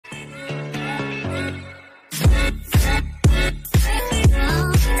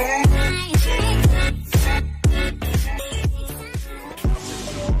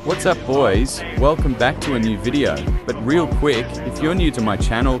What's up boys, welcome back to a new video. But real quick, if you're new to my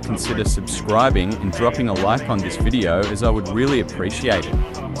channel, consider subscribing and dropping a like on this video as I would really appreciate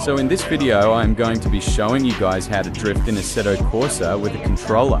it. So in this video I am going to be showing you guys how to drift in Assetto Corsa with a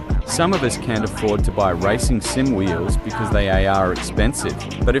controller. Some of us can't afford to buy racing sim wheels because they are expensive.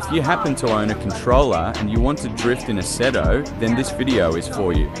 But if you happen to own a controller and you want to drift in Assetto, then this video is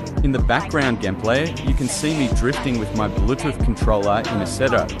for you. In the background gameplay, you can see me drifting with my Bluetooth controller in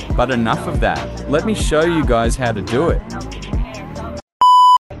Assetto. But enough of that, let me show you guys how to do it.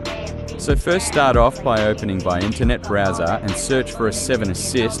 So first start off by opening by internet browser and search for a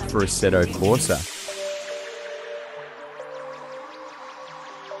Assist for Assetto Corsa.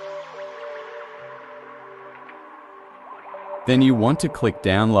 Then you want to click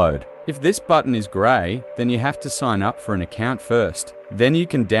download. If this button is grey, then you have to sign up for an account first. Then you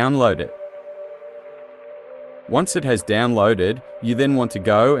can download it. Once it has downloaded, you then want to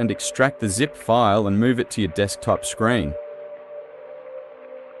go and extract the zip file and move it to your desktop screen.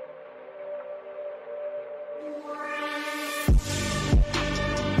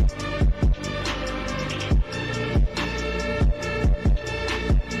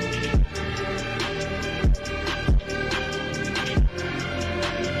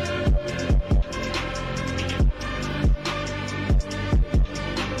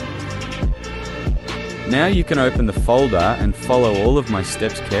 Now you can open the folder and follow all of my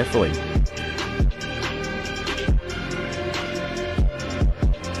steps carefully.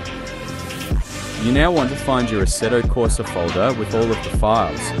 You now want to find your Assetto Corsa folder with all of the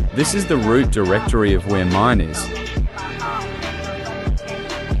files. This is the root directory of where mine is.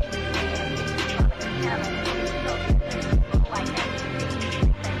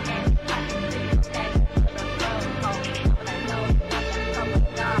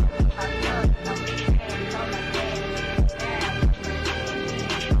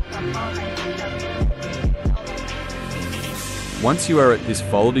 Once you are at this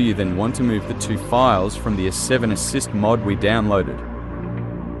folder, you then want to move the two files from the S7 Assist mod we downloaded.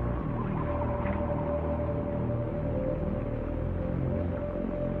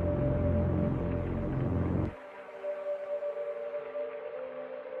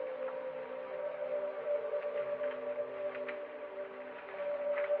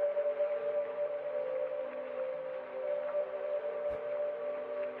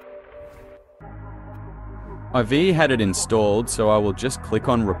 I've had it installed, so I will just click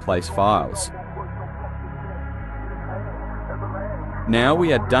on Replace Files. Now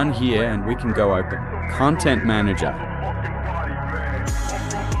we are done here and we can go open Content Manager.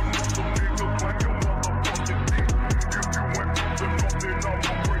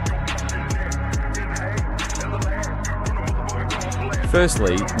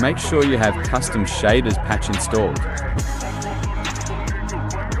 Firstly, make sure you have Custom Shaders patch installed.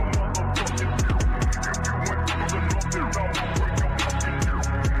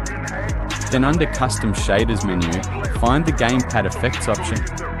 Then under Custom Shaders menu, find the Gamepad Effects option.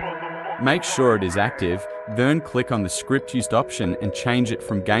 Make sure it is active, then click on the Script Used option and change it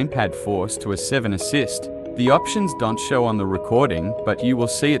from Gamepad Force to S7 Assist. The options don't show on the recording, but you will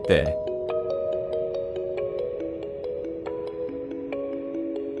see it there.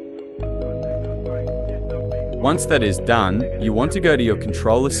 Once that is done, you want to go to your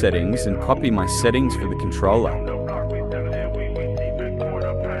controller settings and copy my settings for the controller.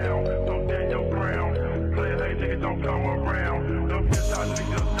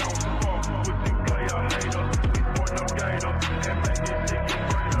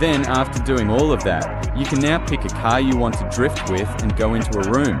 Then, after doing all of that, you can now pick a car you want to drift with and go into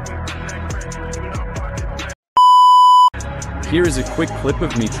a room. Here is a quick clip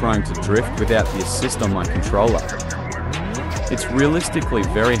of me trying to drift without the assist on my controller. It's realistically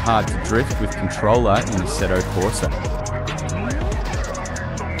very hard to drift with controller in Assetto Corsa.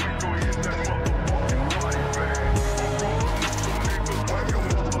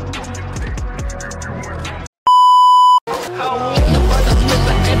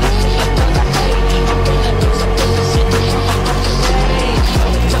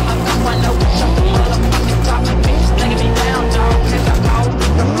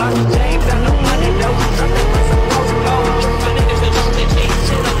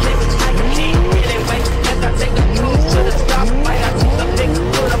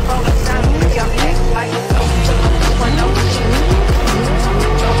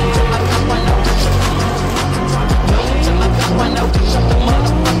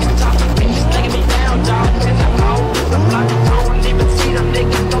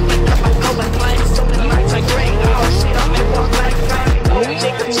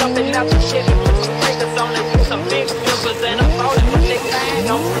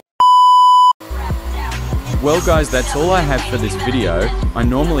 Well guys, that's all I have for this video. I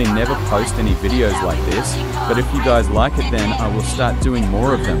normally never post any videos like this, but if you guys like it, then I will start doing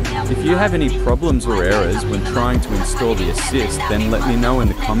more of them. If you have any problems or errors when trying to install the Assist, then let me know in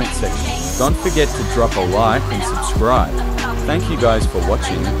the comment section. Don't forget to drop a like and subscribe. Thank you guys for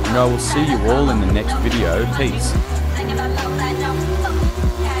watching, and I will see you all in the next video. Peace.